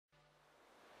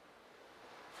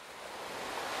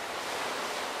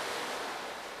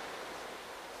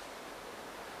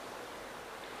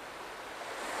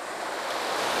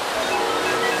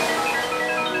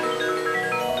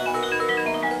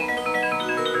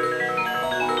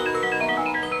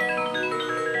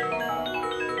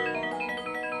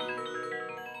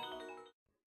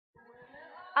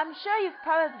I'm sure you've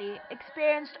probably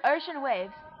experienced ocean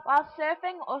waves while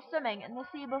surfing or swimming in the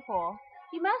sea before.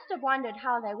 You must have wondered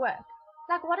how they work.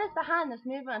 Like, what is behind this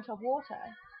movement of water?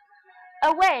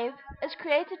 A wave is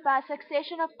created by a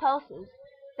succession of pulses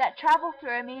that travel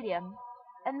through a medium.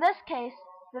 In this case,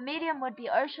 the medium would be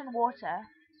ocean water.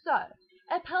 So,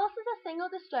 a pulse is a single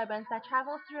disturbance that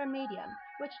travels through a medium,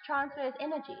 which transfers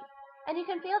energy. And you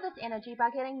can feel this energy by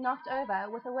getting knocked over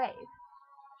with a wave.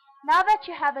 Now that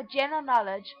you have a general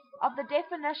knowledge of the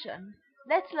definition,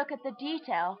 let's look at the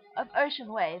detail of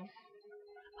ocean waves.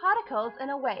 Particles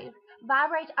in a wave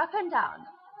vibrate up and down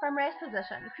from rest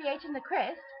position, creating the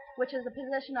crest, which is the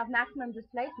position of maximum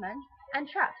displacement, and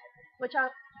troughs, which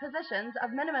are positions of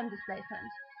minimum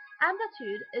displacement.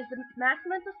 Amplitude is the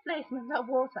maximum displacement of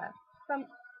water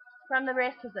from the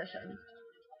rest position.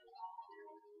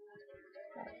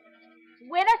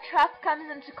 When a trough comes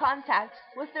into contact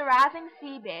with the rising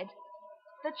seabed,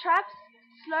 the troughs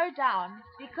slow down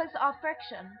because of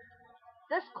friction.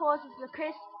 This causes the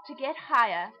crest to get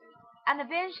higher, and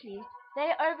eventually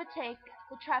they overtake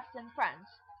the troughs in front,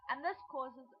 and this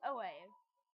causes a wave.